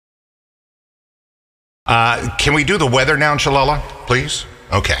Can we do the weather now, Shalala, please?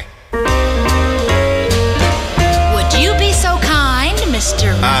 Okay. Would you be so kind,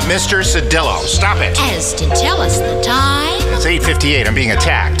 Mr. Mr. Sedaille, stop it. As to tell us the time? It's 8:58. I'm being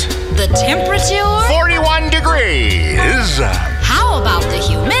attacked. The temperature? 41 degrees. How about the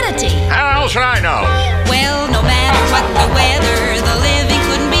humidity? How else should I know? Well, no matter what the weather, the living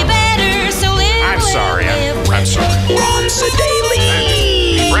couldn't be better. So live. I'm sorry. I'm sorry. Ron Sedaille.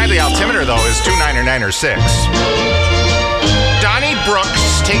 The Bradley altimeter, though, is 29906. Donnie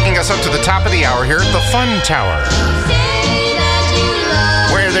Brooks taking us up to the top of the hour here at the Fun Tower,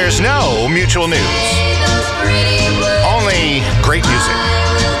 where there's no mutual news. Only great music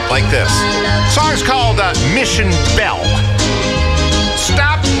like this. The song's called Mission Bell.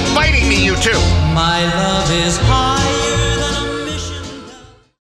 Stop biting me, you two. My love is high